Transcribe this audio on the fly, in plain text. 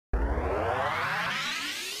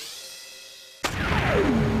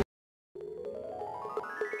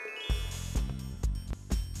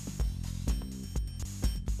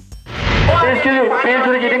appeal to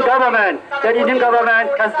the Indian government that Indian government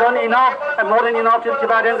has done enough and more than enough to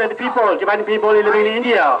Tibetans and the people, Tibetan people living in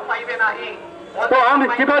India. तो हम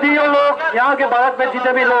तिब्बतियों लोग यहाँ के भारत में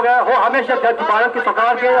जितने भी लोग हैं वो हमेशा भारत की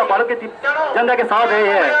सरकार के और भारत की जनता के साथ रहे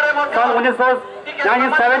हैं। सन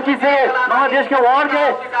 1970 से बांग्लादेश के वार के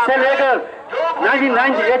से लेकर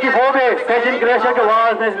 1984 में सेशन ग्लेशियर के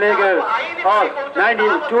वार से लेकर और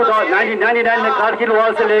 1999 में कारगिल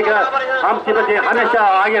वार से लेकर हम तिब्बती हमेशा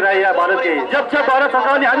आगे रहे हैं भारत के। जब भारत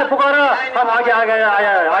सरकार ने हमें पुकारा हम आगे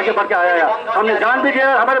आगे बढ़ के आया। हमने जान भी दिया,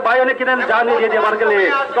 हमारे भाइयों ने कितने जान भी दिए भारत के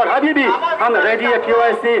लिए। और अभी भी हम रेडी है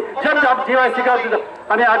QIC, जब QIC का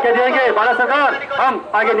हमें आके देंगे भारत सरकार हम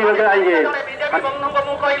आगे निकल कर आएंगे।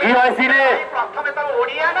 QIC ने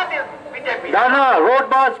जाना रोड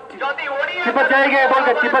मार्च तिब्बत जाएंगे बोल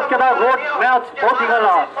के तिब्बत के बाद रोड मैच बहुत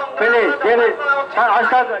निकाला। पहले आज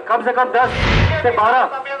तक कम से कम 10 से 12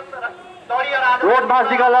 रोड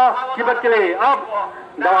मार्च निकाला तिब्बत के लिए। अब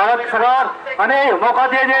भारत सरकार हमें मौका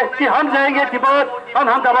दे दे कि हम जाएंगे तिब्बत, हम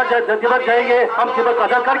तिब्बत जाएंगे, हम तिब्बत का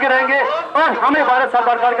असर करके रहेंगे और हमें भारत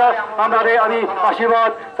सरकार का हमारे अभी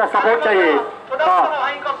आशीर्वाद का सपोर्ट चाहिए।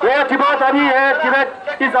 ये तिब्बत अभी है, Tibet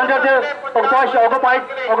is under the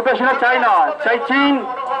occupation of China.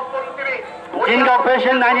 चीन का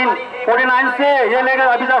ऑपरेशन 1949 से ये लेकर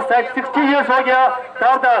अभी तक 60 इयर्स हो गया।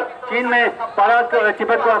 तब तक चीन में भारत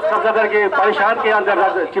तिब्बत को कब्जा करके परेशान के अंदर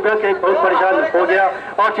तिब्बत के बहुत परेशान हो गया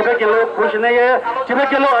और तिब्बत के लोग खुश नहीं है। तिब्बत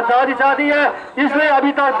के लोग आजादी चाहती है, इसलिए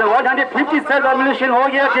अभी तक 150 सेल्फ रेवोल्यूशन हो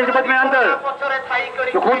गया तिब्बत में अंदर,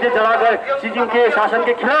 तो खुद चलाकर शी जिनपिंग के शासन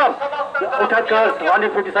के खिलाफ उठाकर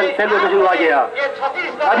 150 सेल्फ रेवोल्यूशन हुआ गया।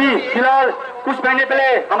 अभी फिलहाल कुछ महीने पहले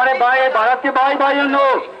हमारे भारत के भाइयों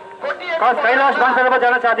लोग कैलाश मानसरोवर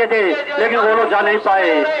जाना चाहते थे लेकिन वो लोग जा नहीं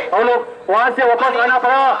पाए। वो लोग वहां से वापस आना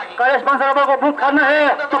पड़ा। कैलाश मानसरोवर को बुक करना है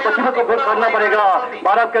तो तिब्बत को बुक करना पड़ेगा।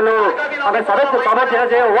 भारत के लोग हमें सबक देना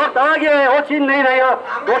चाहिए। वक्त आ गया है, वो चीन नहीं रहेगा,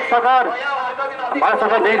 वो सरकार भारत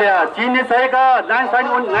सरकार नहीं रहा। चीन ने सही कहा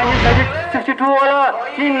 1962 वाला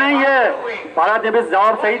चीन नहीं है। भारत ने भी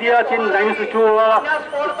जवाब सही दिया, चीन 1962 वाला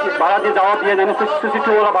भारत ने जवाब दिया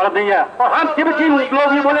 1962 वाला भारत नहीं है। और हम तिब्बती लोग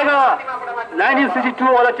भी बोलेगा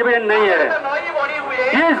 1962 वाला तिब्बत नहीं है।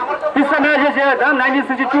 इस समय जैसे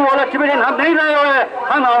 1962 वाला तिब्बत हम नहीं रहे हुए।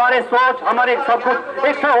 हम हमारे सोच हमारे सब कुछ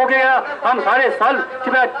एक साथ हो गया। हम सारे साल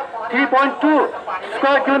तिब्बत 3.2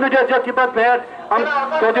 स्क्वायर किलोमीटर जो तिब्बत है हम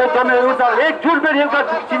तो में एकजुट में रहकर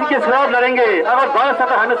चीन के खिलाफ लड़ेंगे। अगर भारत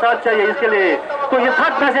सरकार हमें साथ चाहिए इसके लिए तो ये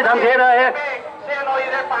थर्ड मैसेज हम दे रहे हैं।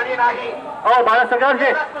 और भारत सरकार से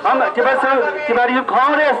हम तिब्बती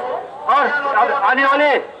कांग्रेस और अब आने वाले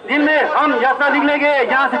दिन में हम यात्रा निकलेंगे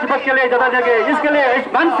यहाँ से तिब्बत के लिए ज्यादा जगह। इसके लिए इस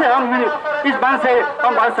मन से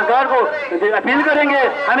हम भारत सरकार को अपील करेंगे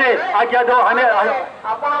हमें आज्ञा दो, हमें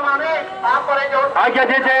आज्ञा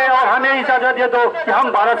दीजिए और हमें इजाजत दे दो कि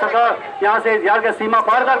हम भारत सरकार यहाँ से बिहार के सीमा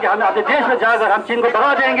पार करके हम अपने देश में जाकर हम चीन को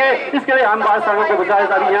भगा देंगे। इसके लिए हम भारत सरकार को गुजारिश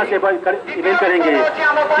अभी यहाँ से अपील करेंगे।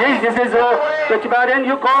 This is the Tibetan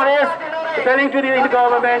Youth Congress telling to the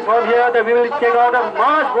government from here that we will take out a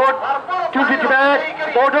mass vote to the Tibet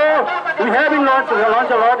border. We have been launched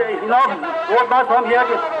a lot enough vote mass from here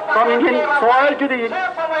from Indian soil to the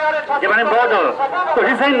Tibetan border. तो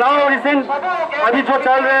recent अभी जो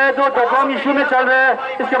चल रहे हैं, जो Doklam issue में चल रहे हैं,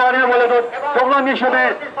 इसके बारे में बोले तो डोकलाम इशू में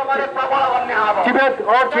तिब्बत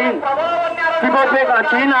और चीन, तिब्बत में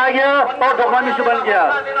चीन आ गया और डोकलाम इशू बन गया।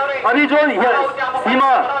 अभी जो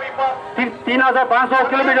सीमा 3500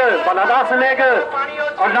 किलोमीटर लद्दाख से लेकर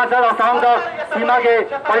अरुणाचल असम तक सीमा के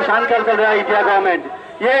परेशान चल रहा है इंडिया गवर्नमेंट।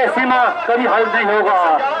 ये सीमा कभी हल नहीं होगा।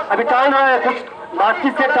 अभी टाल रहा है, कुछ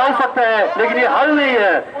बातचीत से टाल सकता है लेकिन ये हल नहीं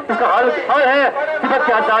है। इसका हल है तिब्बत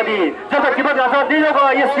की आजादी। जब तक तिब्बत आजाद नहीं होगा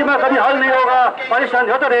ये सीमा कभी हल नहीं होगा, परेशान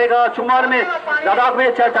होता रहेगा। चुमार में लद्दाख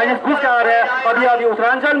में चाइनीज घुस के आ रहे हैं, अभी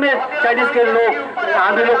उत्तरांचल में चाइनीज के लोग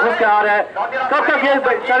आंधी लोग घुस के आ रहे हैं। कब तक ये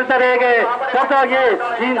चलते रहेंगे, कब तक ये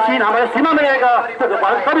चीन हमारे सीमा में रहेगा तो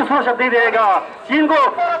भारत कभी सुरक्षित नहीं रहेगा। चीन को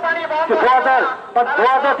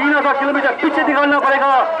 2000-3000 किलोमीटर पीछे निकालना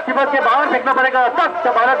पड़ेगा, तिब्बत के बाहर फेंकना पड़ेगा,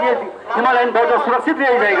 तब भारत ये हिमालयन बॉर्डर सुरक्षित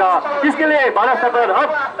रह जाएगा। इसके लिए भारत सरकार अब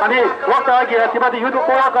हमें वक्त आ गया तिब्बती युद्ध को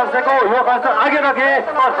पूरा कर सको, युवा कांग्रेस आगे रखे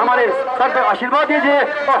और हमारे सर पर आशीर्वाद दीजिए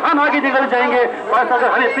और हम आगे निकल जाएंगे। भारत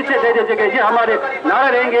सरकार हमें पीछे दे दीजिएगा, ये हमारे नारे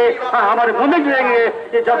रहेंगे, हमारे मूवमेंट रहेंगे।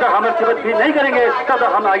 ये जब तक हमारे तिब्बत भी नहीं करेंगे तब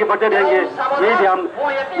तक हम आगे बढ़ते रहेंगे।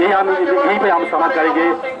 यही पे हम समाप्त करेंगे।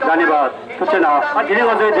 धन्यवाद। सूचना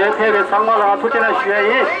상마가 토체나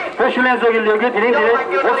쉬어이 표실엔 속일 여기 드링들의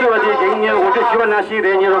호수와지 갱년 오주 시원나시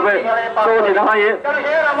레니로베 또 대단한 마에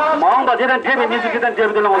마음과 제단 대비 민주 기단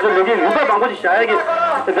대비들은 어서 여기 유발 방법이 시작하기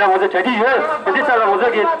그다음 어서 제디 유 제디 살아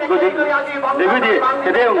어서기 내비디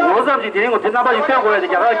대대 어서지 되는 거 대나봐 유표 거야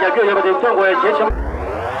되게 아까 결교 여봐 유표 거야 제시